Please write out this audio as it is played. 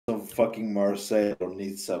fucking Marseille or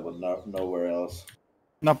Nizza, but nowhere else.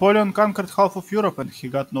 Napoleon conquered half of Europe and he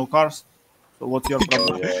got no cars. So what's your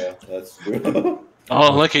problem? Oh yeah, that's true. Oh,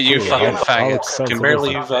 look at you fucking faggots. Can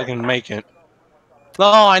barely fucking make it. No,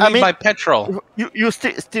 I need my petrol. You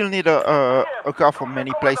still need a car for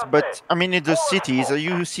many places, but I mean in the cities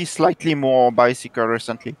you see slightly more bicycle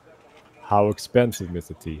recently. How expensive,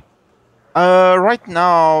 Mr. T? Right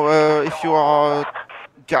now, if you are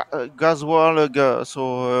gasoil,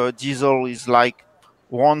 diesel is like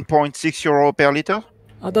 1.6 euro per liter.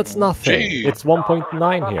 Oh, that's nothing. Gee. It's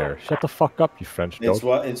 1.9 here. Shut the fuck up, you French dog.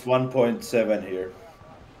 It's 1.7 here.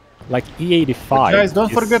 Like E85. But guys,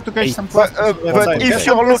 don't forget to catch some But if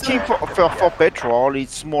you're looking for petrol,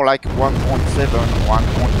 it's more like 1.7,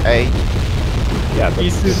 1.8. Yeah,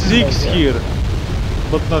 it's 6 here,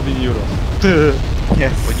 but not in euros.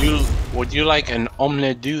 Yes. Would you like an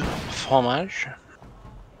omelette du fromage?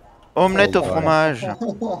 Omelette au fromage.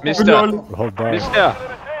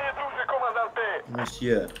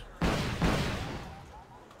 Monsieur.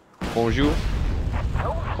 Bonjour.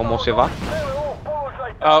 Comment ça va?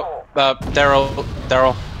 Oh, Daryl,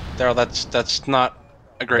 that's not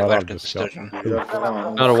a great life decision.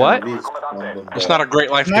 Not a what? It's not a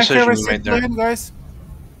great life decision you made there. Guys?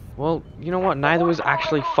 Well, you know what? Neither was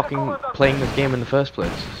actually fucking playing this game in the first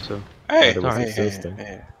place, so... Hey, I'm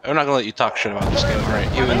not gonna let you talk shit about this game,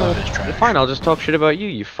 alright? Even though it is trash. Fine, I'll just talk shit about you,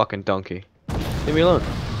 you fucking donkey. Leave me alone.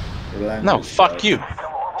 No, fuck you.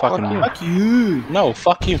 Fuck you. No,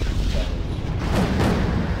 fuck you.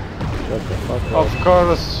 Of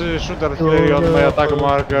course, shoot artillery on my attack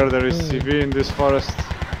marker. There is CV in this forest.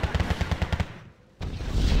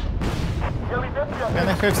 Can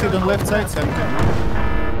I have seed on left side, Sam?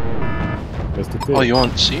 Oh, you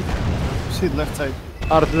want seed? Seed left side.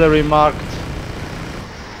 Artillery marked.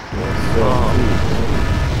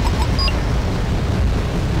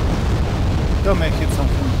 Tell me I hit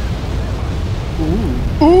something.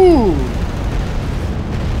 Ooh!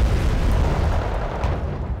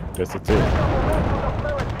 Just a two.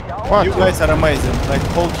 You guys are amazing. Like,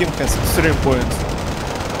 whole team has 3 points.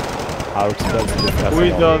 How expensive is that? We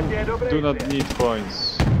do not need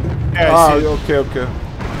points. Yeah, okay.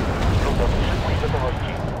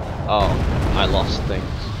 Oh, I lost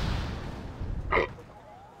things.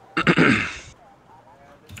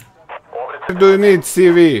 Do you need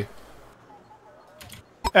CV?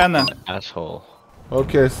 Anna. Asshole.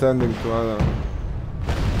 Okay, sending to Anna.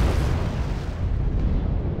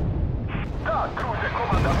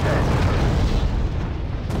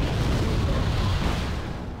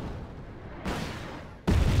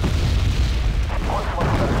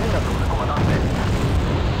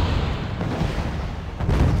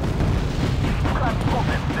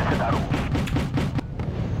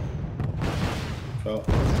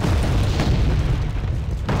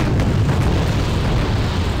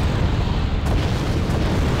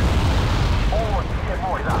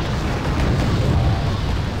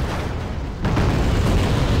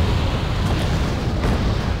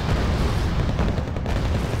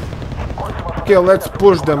 Okay, let's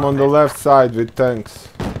push them on the left side with tanks.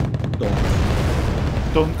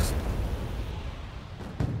 Donks.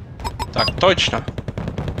 Tak точно.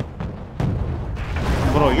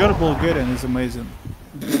 Bro, your Bulgarian is amazing.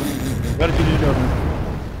 Where did you learn it?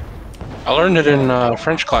 I learned it in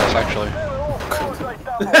French class, actually.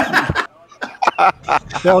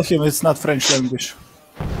 Tell him it's not French language.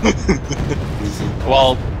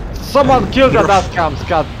 Well, Someone killed the dot-cams,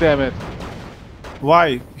 god damn it.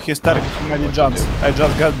 Why? He started my Legends. I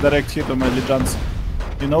just got direct hit on my Legends.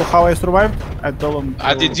 You know how I survived? I told him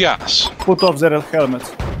I did, yes. put off their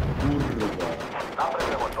helmets.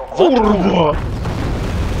 Kurwa!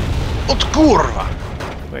 Od kurwa!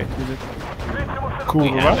 Wait, is it?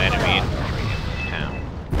 Kurwa?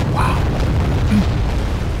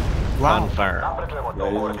 Wow. Fire.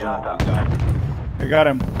 I got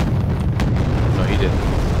him. No, he didn't.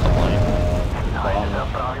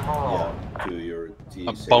 To your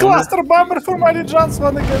A bone? Cluster bomber for my Legends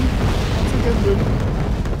once again. Dude.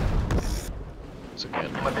 Once again,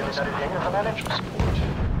 financial support.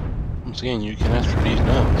 Once again, you can ask for these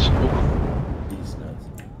nuts. These nuts.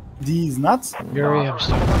 These nuts? Yuri, I'm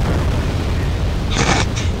stuck.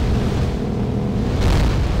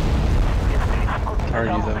 Are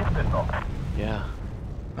you though? Yeah.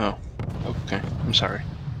 Oh. Okay. I'm sorry.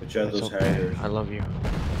 Which are those Okay. harriers? I love you.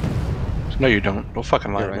 No, you don't. Don't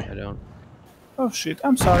fucking lie You're to right, me. I don't. Oh shit,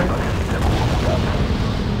 I'm sorry.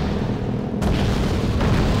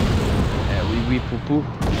 Yeah, we poo poo.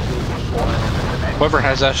 Whoever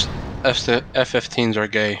has F-15s are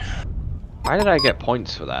gay. Why did I get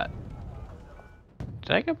points for that?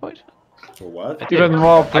 Did I get points? For what? Even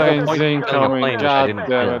more I got planes points killing a incoming. plane, which I God didn't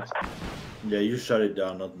damn kill. it. Yeah, you shut it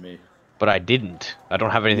down, not me. But I didn't. I don't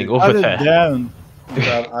have anything Shut over it there. down.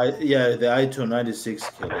 But yeah, the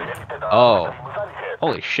I-296 killed it. Oh.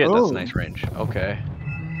 Holy shit, that's Oh. a nice range. Okay.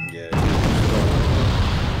 Yeah.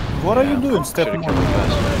 What are you doing, step Should've one? killed it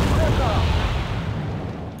faster.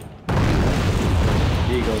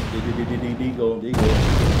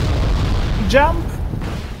 Deagle. Jump!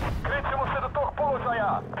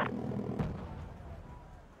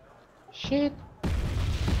 Shit.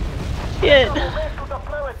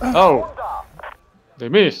 Oh! They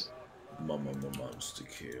missed. Monster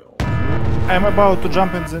kill. I'm about to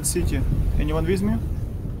jump in the city. Anyone with me?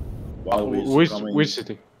 While we Which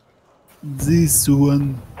city? This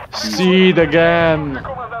one. Seed again!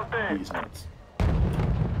 These nuts.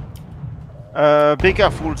 Be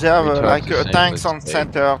careful, they have We talked like the same, tanks but on they-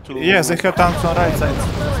 center to... Yes, they have tanks on right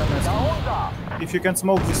side. If you can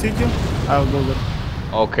smoke the city, I'll go there.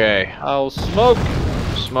 Okay. I'll smoke!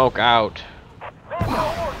 Smoke out.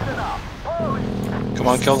 Come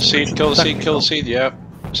on, kill the seed, kill the seed, kill the seed. Yep.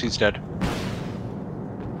 Seed's dead.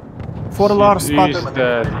 4 Lars He's spotted.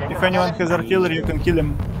 dead. If anyone has artillery, you can kill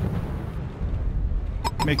him.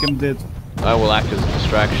 Make him dead. I will act as a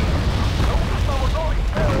distraction.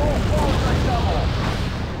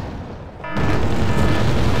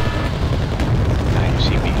 I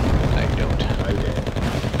see me. I don't.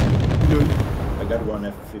 I got one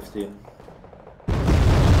F-15.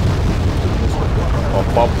 Bum,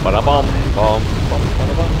 bum, ba-da-bum, bum, bum,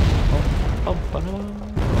 ba-da-bum, bum, bum, ba-da-bum.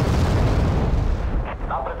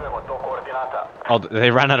 Oh,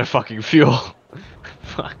 they ran out of fucking fuel.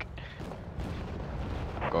 Fuck.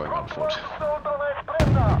 I'm going on foot.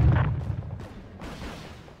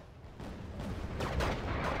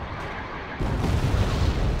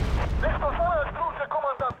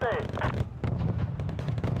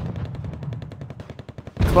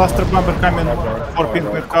 Cluster bomber coming for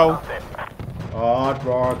pink with cow. Hard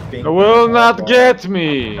rock, pink. Will not get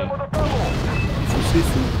me!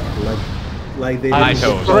 Like they I didn't-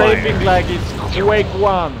 told Scraping like it's Quake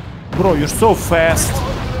 1! Bro, you're so fast.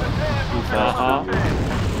 Uh-huh.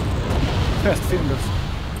 Fast fingers.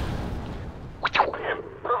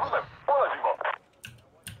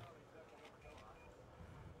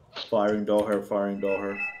 Firing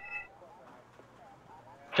Doher.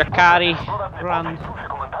 Jakari, run.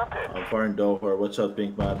 I'm firing Doher. What's up,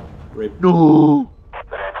 pink man? Rip. No.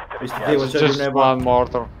 Mr. T, what's up? Just You never. one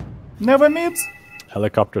mortar. Never meet.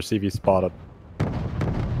 Helicopter CV spotted.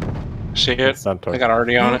 See it? Center. I got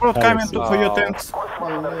already on it. Bro, coming see. for your tanks.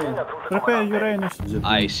 Prepare Uranus.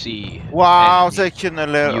 I see. Wow, they can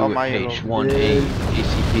alert on my yellow. UH-1A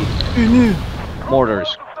ACP.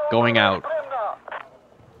 Mortars going out.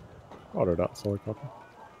 Order that helicopter.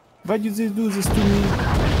 Why did they do this to me?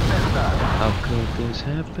 How could this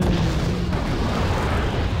happen?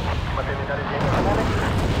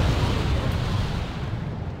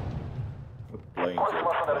 Playing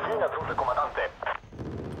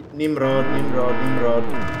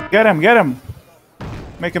Nimrod. Get him.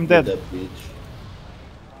 Make him dead. That bitch.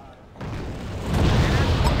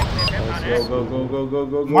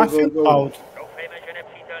 Go. Muffin out.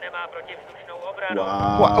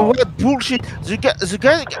 Wow. What bullshit? The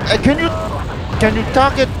guy, can you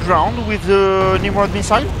target ground with the Nimrod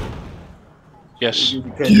missile? Yes.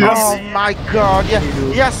 Oh my god, yeah.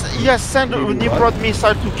 Yes, send a Nimrod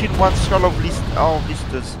missile to kill one skull of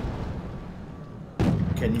listers.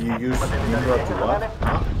 Can you use Nimrod to what?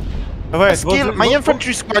 Huh? Wait, Kill my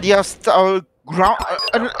infantry squad, yes, ground,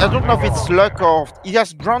 I don't know if it's luck or,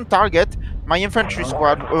 yes, ground target. My infantry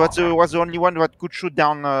squad was the only one that could shoot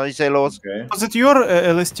down his halos. Okay. was it your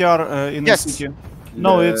LSTR in Yes. the city?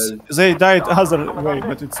 No, it's they died other way,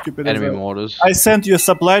 but it's stupid. as Enemy well. mortars. I sent you a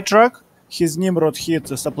supply truck. His Nimrod hit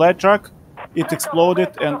the supply truck. It exploded,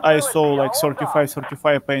 and I saw like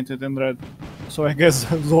 35 painted in red. So I guess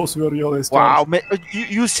those were your LSTRs. Wow, man,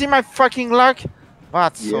 you see my fucking luck?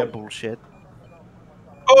 That's so Yep. bullshit.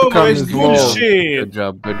 Oh my Income is low. bullshit! Good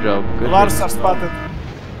job, good job. Good Lars job. are spotted.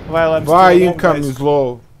 While I'm Why still alone, income guys. is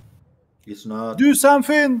low? It's not. Do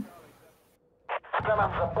something!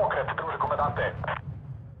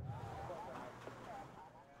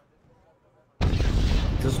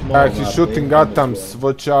 It's a small Guys, he's map, shooting income is atoms. low.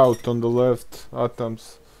 Watch out on the left.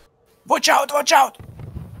 Atoms. Watch out, watch out!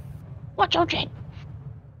 Watch out, Jane.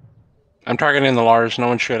 I'm targeting the Lars. No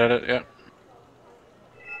one shoot at it yet.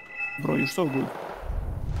 Bro, you're so good.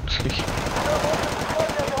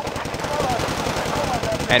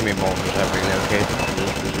 Enemy mortars have relocated.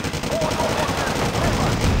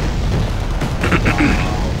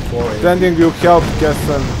 Sending you help,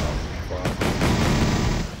 Kesson.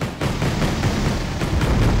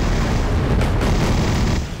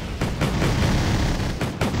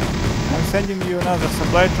 sending you another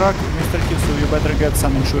supply truck, Mr. Kisu. You better get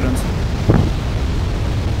some insurance.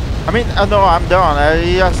 I mean, no, I'm done.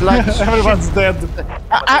 He has like Everyone's dead.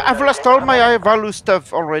 I've lost all my high value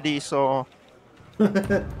stuff already, so.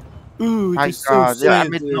 Ooh, My it is God, so yeah, I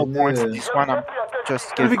sad. made no point for this one. I'm just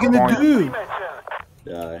What are we getting gonna point.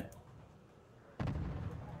 do? Die.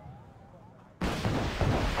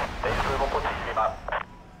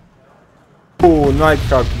 Oh,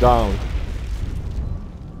 Nighthawk down.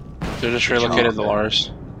 They just relocated the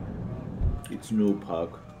Lars. It's noob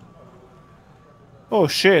hug. Oh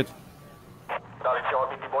shit.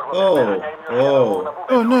 Oh, oh,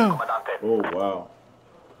 Oh no. oh wow.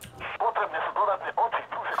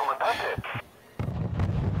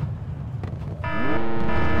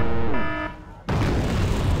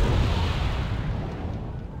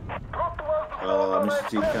 Mr.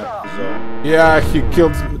 T capped the zone. Yeah, he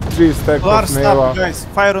killed 3 stacks Lars, of stop, Neva. guys.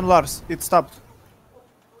 Fire on Lars. It stopped.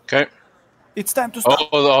 Okay. It's time to stop.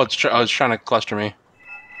 Oh, it's trying to cluster me.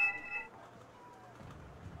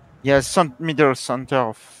 Yeah, middle center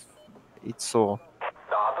of it, so.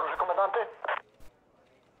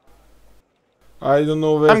 I don't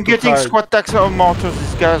know where I'm to getting hide. squad tax of mortars.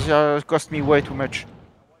 This guy cost me way too much.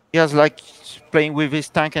 He has like playing with his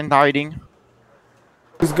tank and hiding.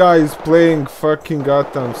 This guy is playing fucking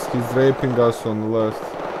atoms. He's raping us on the left.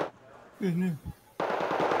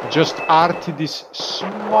 Just arty this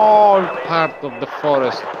small part of the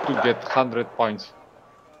forest to get 100 points.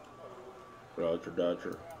 Roger,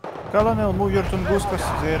 Dodger. Colonel, move your Tunguskas.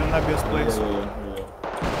 They're in obvious place. Yeah.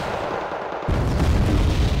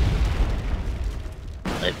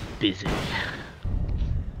 I'm busy.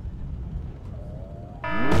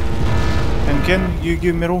 And can you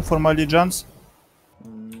give me room for my legions?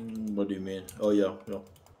 What do you mean? Oh yeah, yeah.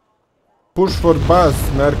 Push for bus,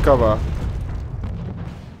 Merkava.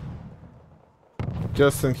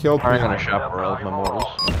 Justin, help I'm me. gonna chaparral my mortals.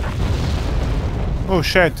 Oh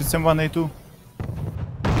shit, it's M1A2.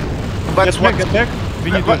 But Get back, get back.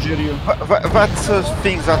 We need to adjure you. That's a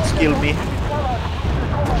thing that kill me.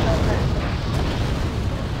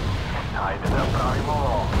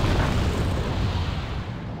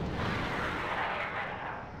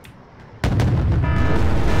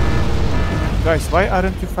 Guys, why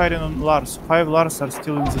aren't you firing on Lars? 5 Lars are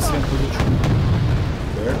still in the same position.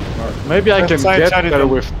 Where? Mark. Maybe I can Side get Charity. there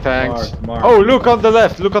with tanks. Mark. Oh, look on the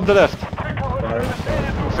left, look on the left. Fire.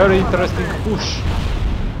 Very interesting push.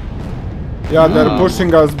 Yeah, they're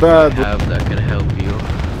pushing us bad. Have that can help you.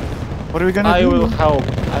 What are we gonna I do? will help.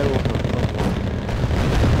 I will help.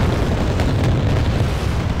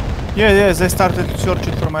 Yeah, they started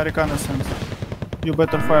searching for my reconnaissance. You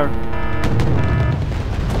better fire.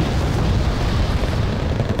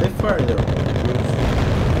 They fire their own.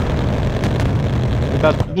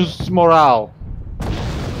 That boosts morale.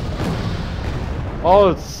 Oh,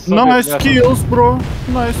 it's so Nice good. kills, bro.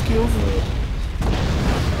 Nice kills.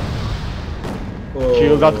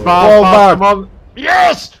 Kill that Fall bastard. back. Come on.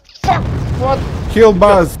 Yes! Fuck! What? Kill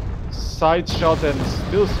Buzz. Side shot and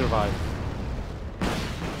still survive.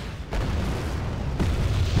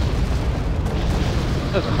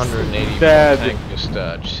 There's 180 Dead. tank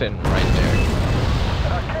just sitting right there.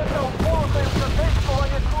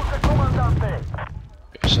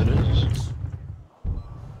 Yes, it is.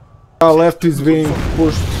 Left is being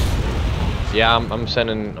pushed. Yeah, I'm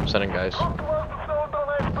sending guys.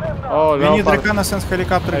 Oh, We need Leopard. reconnaissance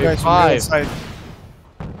helicopter, Hey, guys, on the other five. side.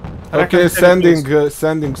 Okay,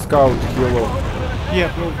 sending scout kilo.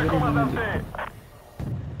 Yeah, bro, we really need it.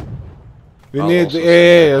 We I'll need also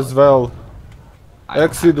AA as well. I don't have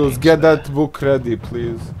Exodus, names get for that book ready,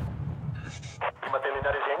 please.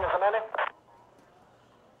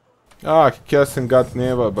 Ah, he hasn't got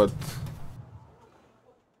Neva, but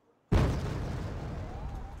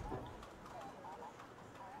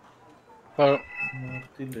Oh,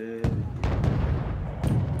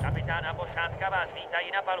 Kapitán a posádka vás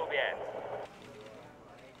vítají na palubě.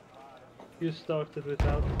 You started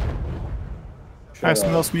without. I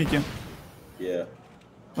smell Smitty. Yeah,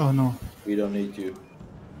 Oh no. we don't need you.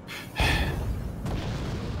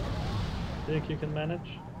 Think you can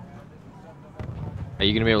manage? Are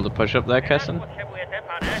you gonna be able to push up there, Kesson? Potřebujete,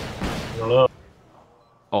 pane?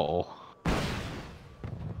 Uh-oh.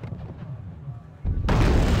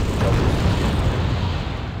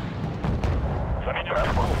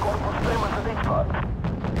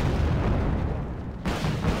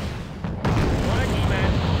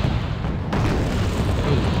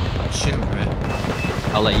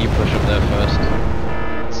 I'll let you push up there first.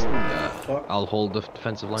 I'll hold the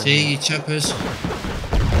defensive line. See you choppers.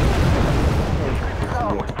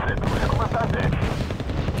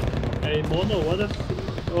 Hey Mono, what if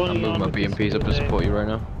Only I'm moving my on the BMPs up to PC support you right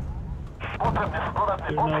now.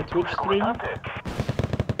 You're now a Twitch streamer?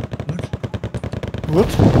 What?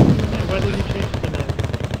 Yeah, why did you change the name?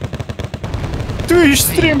 Twitch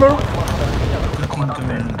streamer! Fucking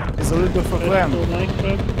going on. It's a little bit of a clan.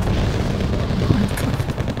 Minecraft?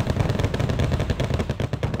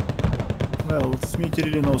 Well, Smithy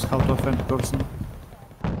really knows how to offend a person.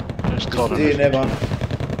 Just called See you, him. Nevan.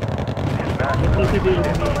 What does it even mean?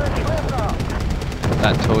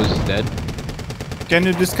 That toes is dead. Can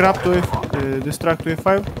you distract to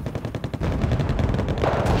F5?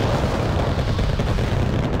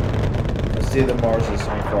 I see the Marses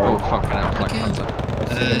on Oh fire. fucking hell, Black Panther.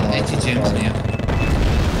 82 engineer.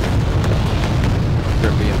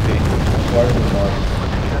 They're BMP. Fire the Marses.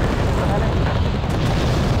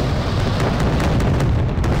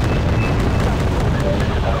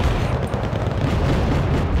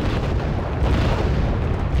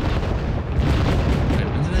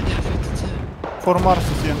 When did I get 52? 4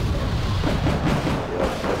 Marses, yeah.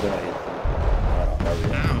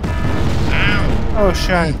 Ow! Oh,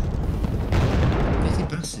 shit. Dirty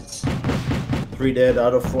bastards. 3 dead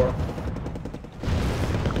out of 4.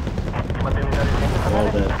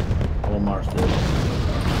 All dead. All Mars dead.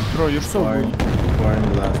 Bro, you're so Firing, good. firing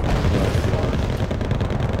the last floor.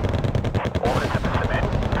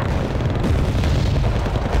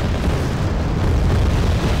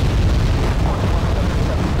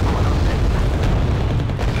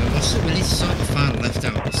 What's it? We need to sort the far left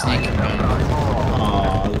out. It's sneaking around.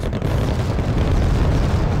 Aww, this is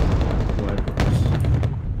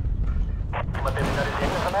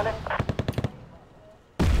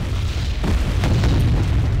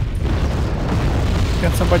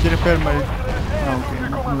Can somebody repair my... Oh, okay,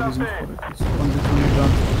 no reason for it. It's only when you're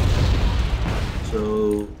done. So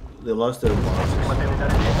they lost their Marses.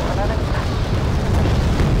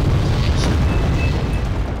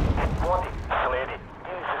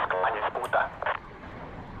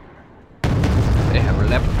 They have a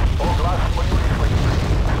leopard.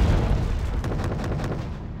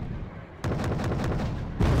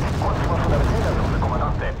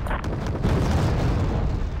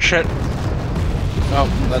 Shit. Oh,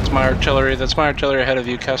 that's my artillery. That's my artillery ahead of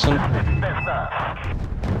you, Kesson.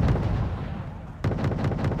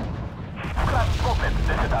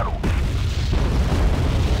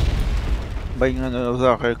 Buying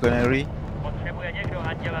another canary. Potrzebuje niekto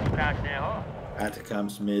andziela strasznego?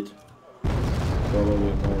 Atacam's mid. Probably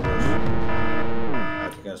more.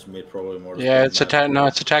 Atacam's mid, probably more. Yeah, it's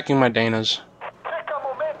attacking my Danas.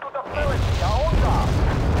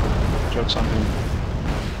 Joke's on him.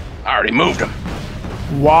 I already moved him.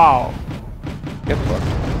 Wow. Get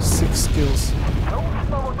fucked. 6 kills.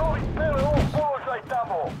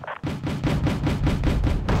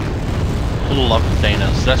 Love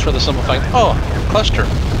Danas. That's where the simplified. Oh, cluster.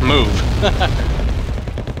 Move.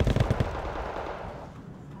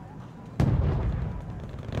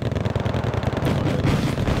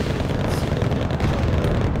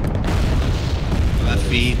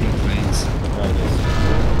 Feeding planes.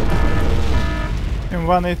 In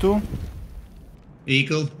 1A2.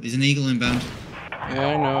 Eagle. There's an eagle inbound. Yeah,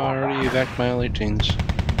 I know. I already evac my L-18s.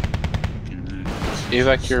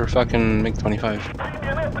 Evac your fucking MiG-25.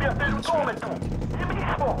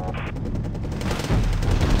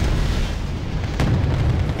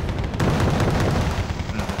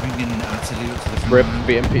 Bringing artillery up to the front. Rip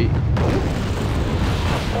BMP.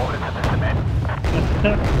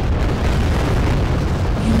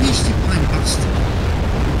 You missed it, blind bastard.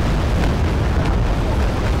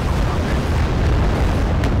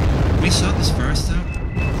 We sort this first out.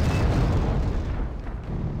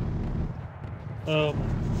 Oh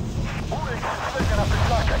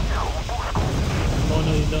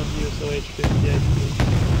no, you don't use OH-58.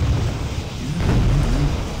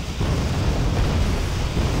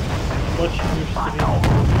 Watching your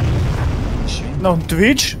stream. No, on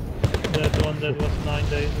Twitch? That one that was 9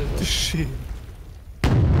 days ago. Shit.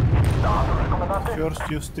 First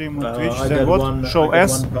you stream on Twitch, I then got what? one. Show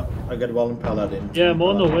S? I got one Paladin. Yeah,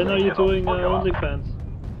 Mono, when are you doing OnlyFans?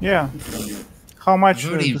 Yeah. How much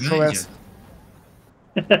I've already to show invited S?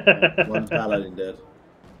 One Paladin dead.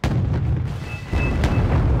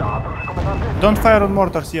 Don't fire on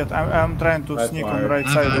mortars yet. I'm trying to I sneak on fired. the right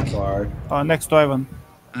I'm side. Fired. Next to Ivan.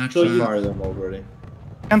 I Actually, fired them already.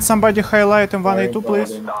 Can somebody highlight in 1A2,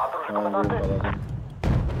 please?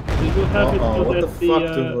 Do you have it so What the that fuck, the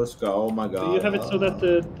Tunguska? Oh my god. do you have it so that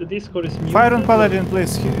the Discord is muted? Fire on Paladin,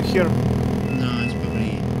 please. Here. no, it's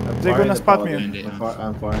probably. They're gonna spot me.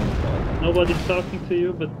 I'm firing the Paladin. Nobody's talking to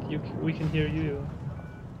you, but we can hear you.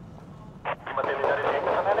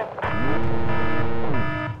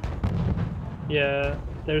 Yeah,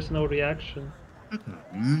 there's no reaction.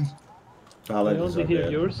 Mm. I only hear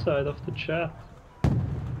your side of the chat.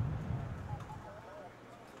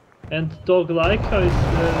 And Dog Laika is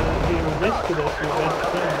here listed as your best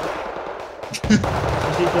friend.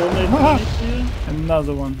 Did he donate money to you?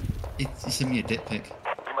 Another one. He sent me a dick pic.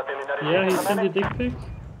 Yeah, he sent you dick pics?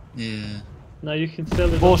 Yeah. Now you can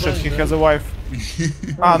sell it Bullshit, online, he right? has a wife.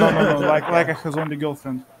 No. Like has only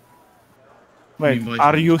girlfriend. Wait,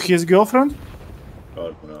 are you his girlfriend?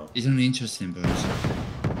 God, no. He's only interested in boys. I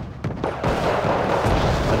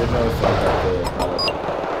didn't know if I had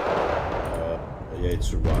yeah, it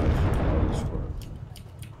survived.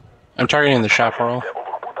 I'm targeting the chaparral.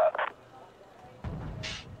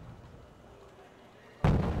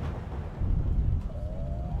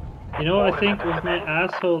 You know, I think with my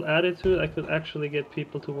asshole attitude, I could actually get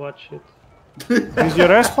people to watch it. With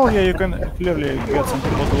your asshole, yeah, you can clearly get some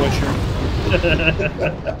people to watch you.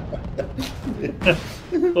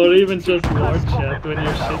 Or even just war chat when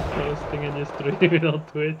you're shit posting and you stream it on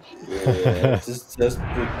Twitch. Yeah, just put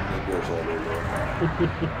niggers everywhere.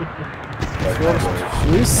 First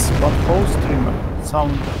Swiss, but whole streamer.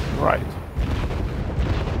 Sound right.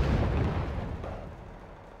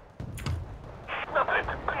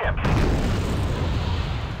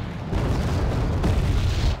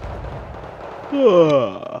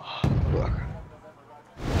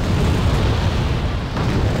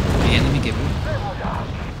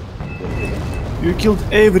 You killed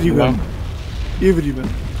everyone. Everyone.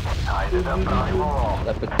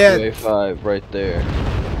 Leopard 2A5 right there.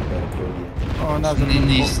 Oh, another Someone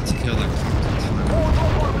needs to kill that.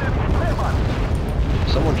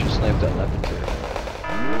 Someone should snipe that Leopard 2.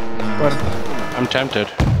 I'm tempted.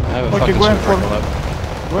 I have a Okay, fucking going super for glove.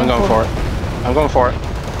 I'm going for it. I'm going for it.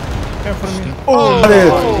 Come for me. Oh!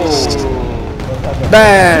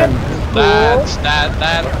 Bam! That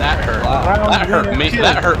hurt. That hurt me.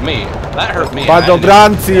 That hurt me. That hurt me.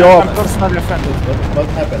 Padobranci I'm off. personally offended. What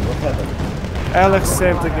happened? What happened? Alex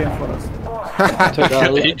saved the game for us.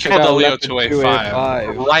 He killed the Leo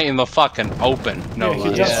 2A5 right in the fucking open. No, Yeah,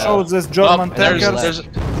 he just showed this German tankers.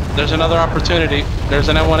 There's another opportunity. There's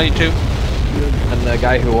an M1A2. And the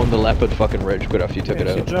guy who owned the Leopard fucking rage good after you took it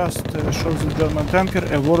He out. just shows the German tanker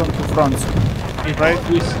a warrant to France. Right?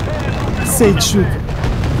 Say shoot.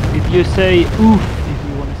 If you say oof, if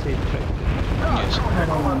you want to say track. Yes.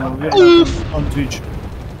 No, we're not on Twitch.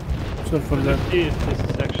 Sorry for that. If this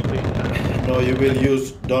is actually No, you will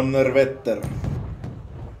use Donnerwetter.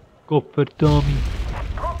 Copper Tommy.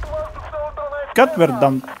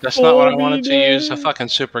 Gotverdammt. That's not what I wanted to use a fucking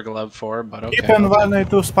super glove for, but okay. Keep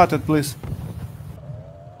N1A2 spotted, please.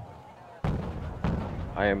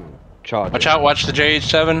 I am charged. Watch out, watch the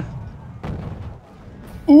JH7.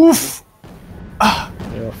 Oof!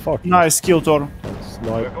 Yeah, fuck. Nice kill, Thor.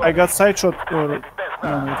 Snipe. I got side shot, or...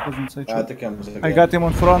 No, it wasn't side shot. I got him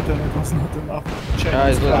on front and it was not enough.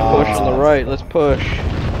 Guys, let's push on the right. Let's push.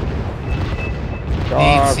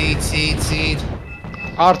 Seed.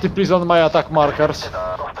 Arty, please on my attack markers.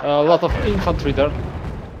 A lot of infantry there.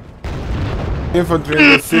 Infantry in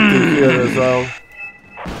the city here as well.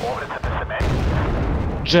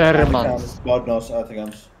 Germans. God knows,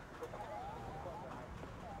 Artigans.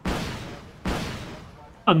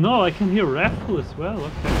 Oh no, I can hear Raffle as well.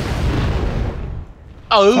 Okay.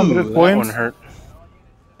 Oh, 100 that points. one hurt.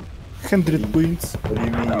 100 points. What do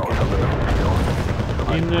you mean you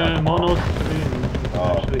can In Mono's stream, you can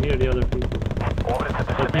actually hear the other people.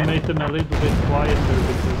 But he made them a little bit quieter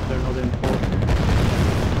because they're not important.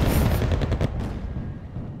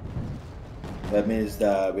 That means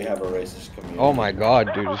that we have a racist community. Oh my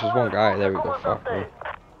god, dude, this is one guy. There we go. Fuck me.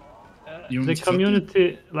 The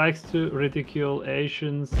community likes to ridicule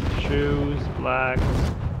Asians, Jews, blacks.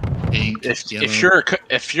 Pink,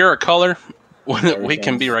 If you're a color, we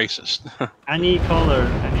can be racist. Any color,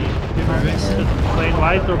 plain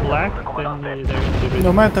white or black, then they're gonna be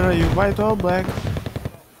No matter are you white or black.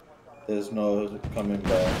 There's no coming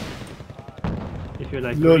back. If you're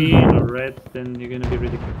like green or red, then you're gonna be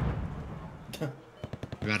ridiculed.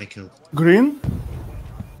 Radical. Green?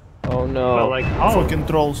 Oh no. Well, like how? Fucking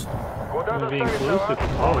trolls. Gonna be inclusive to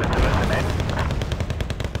color.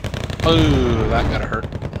 Oh, that gotta hurt.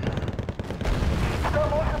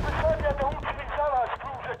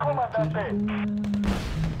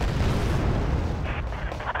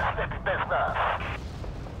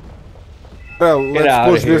 Well, Get let's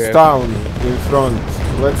outta push this here. town in front.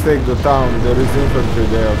 Let's take the town. There is infantry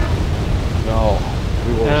there. No.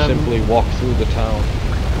 We will simply walk through the town.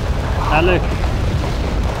 Alex,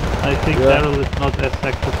 I think Yeah. Daryl is not as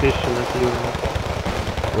sacrificial as you are.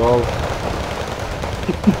 Well,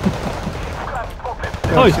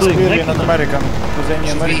 Oh, he's he's playing clearly neck not and American. Because any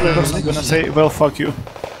American person is gonna say, well, fuck you.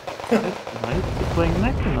 Nice, he's playing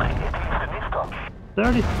neck and neck.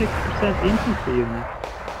 36% infantry unit.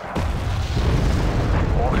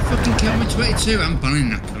 You fucking killed me 22, I'm banning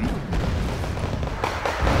that cunt.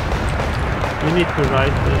 You need to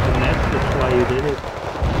write the message why you did it.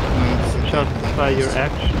 Justify your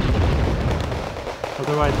action.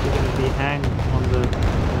 Otherwise you're gonna be hanged on the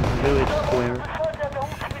village square.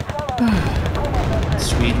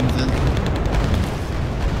 Sweden then.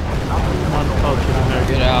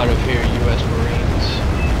 Get out of here, US Marines.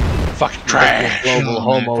 Fucking trash. Global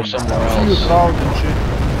homo somewhere else. Proud and shit.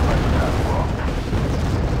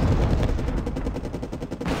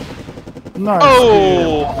 Nice.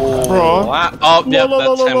 Oh, Bro. Oh, yeah,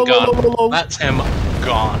 that's him gone. That's him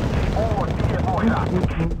gone.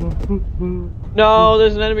 No,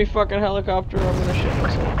 there's an enemy fucking helicopter. I'm gonna shit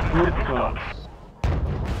myself.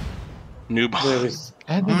 Noob.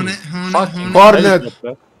 Hornet. Hornet!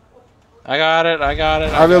 I got it.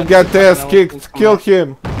 I will get ass kicked. Kill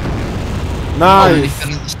him. Nice.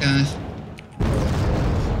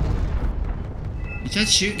 He tried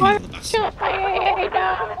shooting me, the bastard.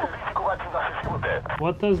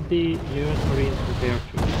 What does the US Marines compare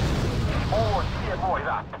to?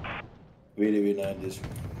 Really nice.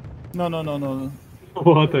 No.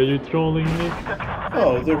 What, are you trolling me?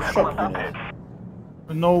 Oh, they're shock units.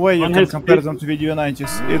 No way you can compare them to video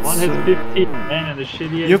 90s. It's one has 15 men and a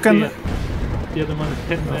shitty you can the other one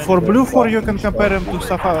has 10 men. for Blue 4 you can compare them to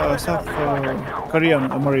South Korean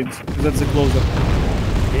Marines. That's the closer.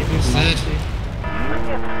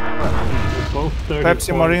 Both 30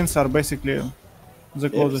 Pepsi Marines are basically the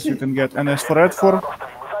closest you can get. And as for Red 4,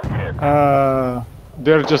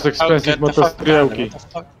 they're just expensive motostrelki.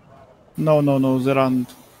 No, they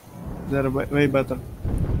aren't. They're way better.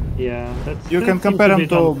 Yeah, you can compare them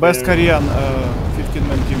to best Korean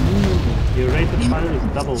 15-man team. Your rate of fire is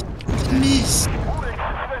double.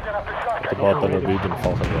 What about the Norwegian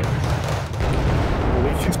Falcon Riders?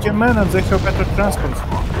 15 men and they have better transport.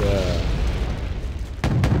 Yeah.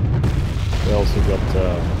 They also got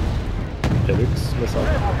Helix missile.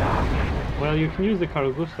 Well, you can use the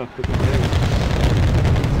Carl Gustav to compare it.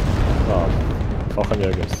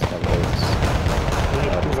 Falconjägers have Helix.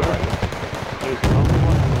 There's another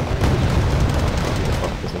one.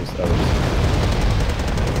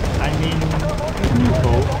 I mean,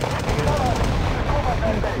 both.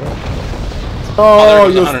 Oh,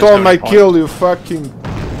 you stole my kill, you fucking...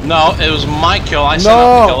 No, it was my kill. I set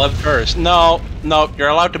up the kill up first. No, you're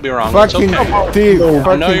allowed to be wrong. Fucking it's okay. thief,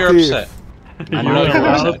 I know you're thief. upset. I know you're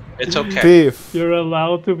upset. It's okay. Thief. You're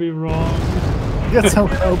allowed to be wrong. Get some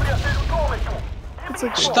help. It's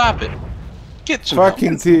okay. Stop it. Get some fucking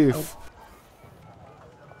help. thief.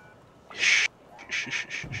 Shh.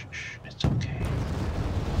 It's okay.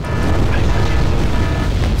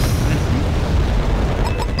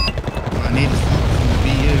 I need to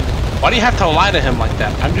be you. Why do you have to lie to him like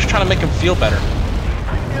that? I'm just trying to make him feel better.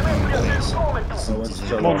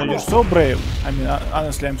 Mono, you're so brave. I mean,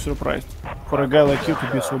 honestly, I'm surprised. For a guy like you to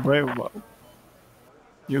be so brave, wow.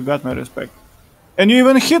 You got my respect. And you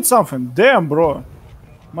even hit something. Damn, bro.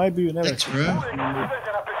 Maybe you never hit something.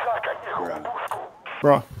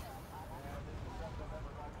 Bro.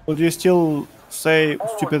 Would you still say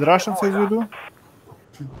stupid Russians as you do?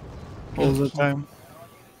 All the time.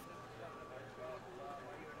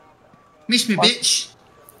 Miss me, bitch.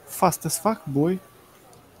 Fast as fuck, boy.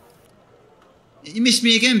 You missed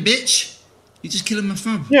me again, bitch. You're just killing my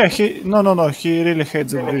fob. Yeah, no, he really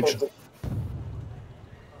hates the bridge.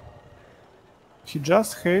 He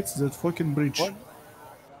just hates that fucking bridge. What?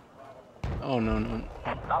 Oh no. No.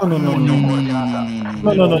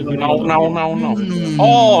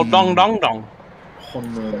 Oh, dong.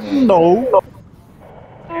 No.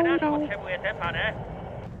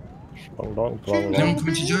 Don't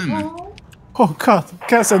come to join me. Oh god,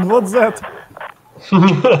 Cassan, what's that?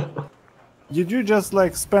 Did you just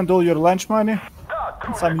like spend all your lunch money?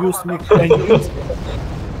 Some used mic engines?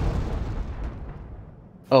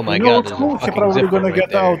 Oh my you know god, what's cool? He's probably gonna right get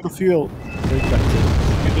there. out of fuel.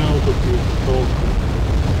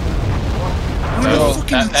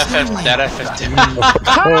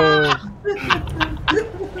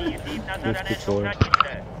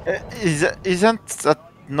 Isn't that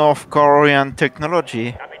North Korean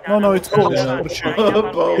technology? No, it's Polish for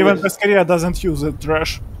sure. Even West Korea doesn't use it,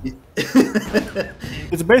 trash.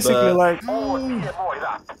 It's basically like...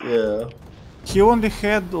 Yeah. He only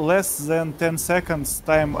had less than 10 seconds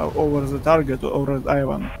time over the target, over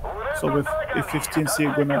Ivan. So if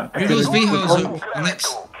 15C gonna... Who those V-holes up,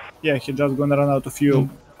 Alex? Yeah, he just gonna run out of fuel.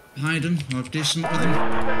 hide him or do something with him.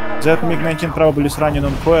 That MiG-19 probably is running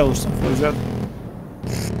on coil or something like that.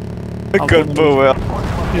 Good well.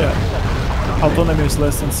 Yeah. Autonomy is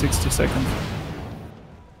less than 60 seconds.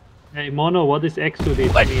 Hey Mono, what is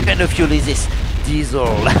exodus What mean? kind of fuel is this? Diesel.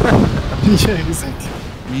 Yeah, exactly.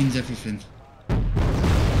 Means everything. No,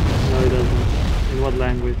 it doesn't. In what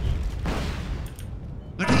language?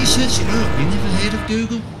 Why don't you search it up? You never heard of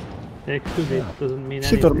Google? Exodus doesn't mean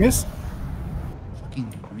Hit or anything. miss? Fucking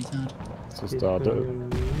retard. It's just the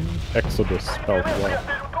Exodus spelled wrong.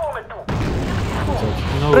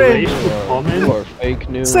 No racial comment? Or fake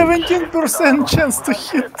news. 17% chance to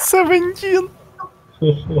hit. 17.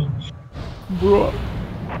 Bro.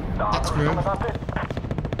 That's bro.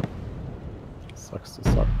 Sucks to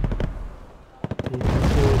suck.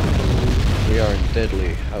 We are in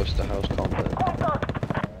deadly house-to-house combat.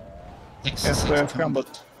 SOF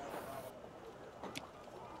combat.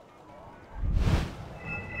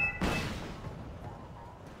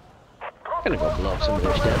 I'm gonna go blow up some of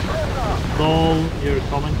their stuff. All your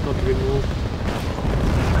comments got removed.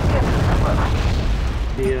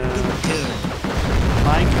 The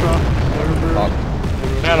Minecraft server.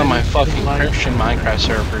 Get out of my fucking Christian Minecraft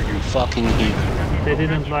server, you fucking heathen. They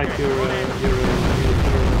didn't like your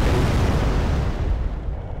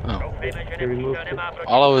Oh. They removed it.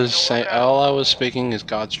 All I was speaking is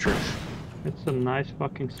God's truth. It's some nice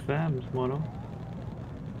fucking spams, Mono.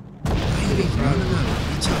 What are you talking about?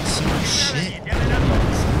 You talk so much shit.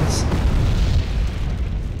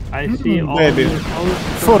 I see all Maybe. your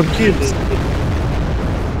posts. For kids.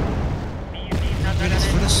 That's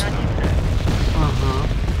for the spam.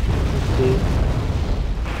 Let's see.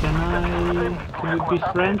 Can we be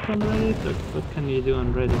friends on Reddit? Or what can you do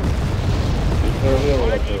on Reddit?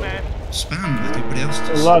 Spam like everybody else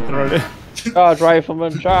does. Laterally. Charge,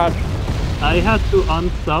 rifleman, charge! I had to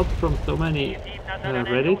unsub from so many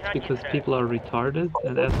Reddits because people are retarded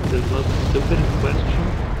and ask the most stupidest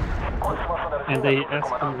questions. And they ask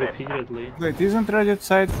them repeatedly. Wait, isn't Reddit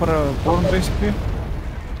site for a porn basically?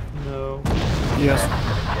 No. Yes.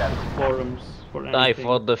 Forums for Die anything.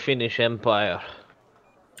 for the Finnish Empire.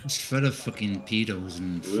 It's full of fucking pedos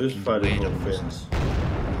and Who is fucking fighting for weirdos.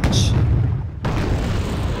 Finns?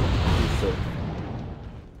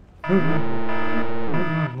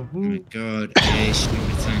 Oh my god, yeah, shoot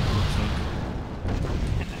me tank, fuck.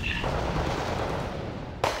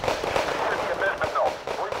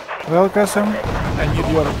 Well, Kasim, I need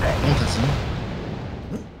your...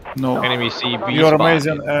 No. Enemy CB Your spot.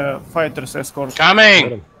 amazing fighters escort.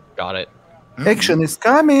 Coming! Got it. Action is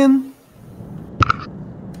coming!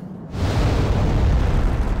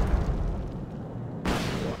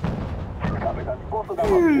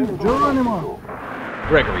 Geronimo!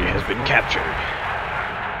 Gregory has been captured.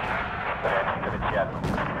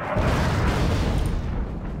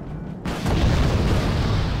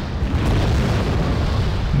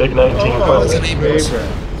 MiG-19 What's the name, bros?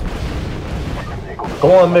 Go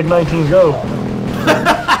on, MiG-19, go.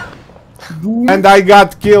 And I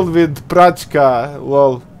got killed with Prachka,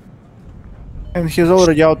 lol. And he's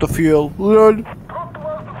already out of fuel. Lol.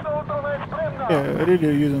 Yeah,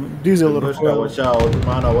 really using diesel or Mushka, fuel. watch out,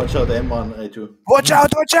 Mano, watch out, M1, A2. Watch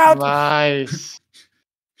out, watch out! Nice.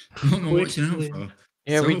 What am I watching out for?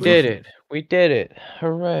 Yeah, we did it. We did it.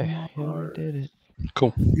 Hooray. Yeah, we did it.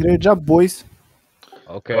 Cool. Great job, boys.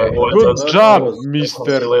 Okay. Good job,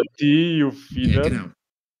 Mr. T, you feeder.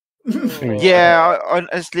 Yeah,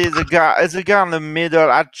 honestly, the guy in the middle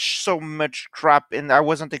had so much crap, and I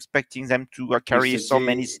wasn't expecting them to carry so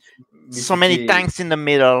many tanks in the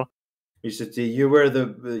middle. Mr. T, you were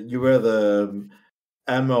the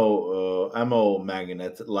ammo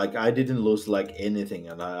magnet. Like I didn't lose like anything,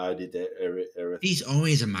 and I did everything. He's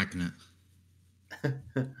always a magnet.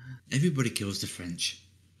 Everybody kills the French.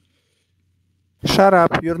 Shut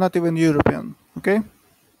up, you're not even European, okay?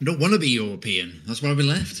 I don't want to be European. That's why we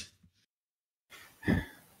left.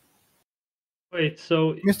 Wait,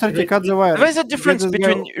 so... Mr. T, cut the wire. There is a difference Get this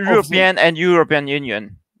between guy off European and European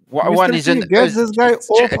Union. One Mr. is T, an... get this guy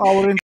off our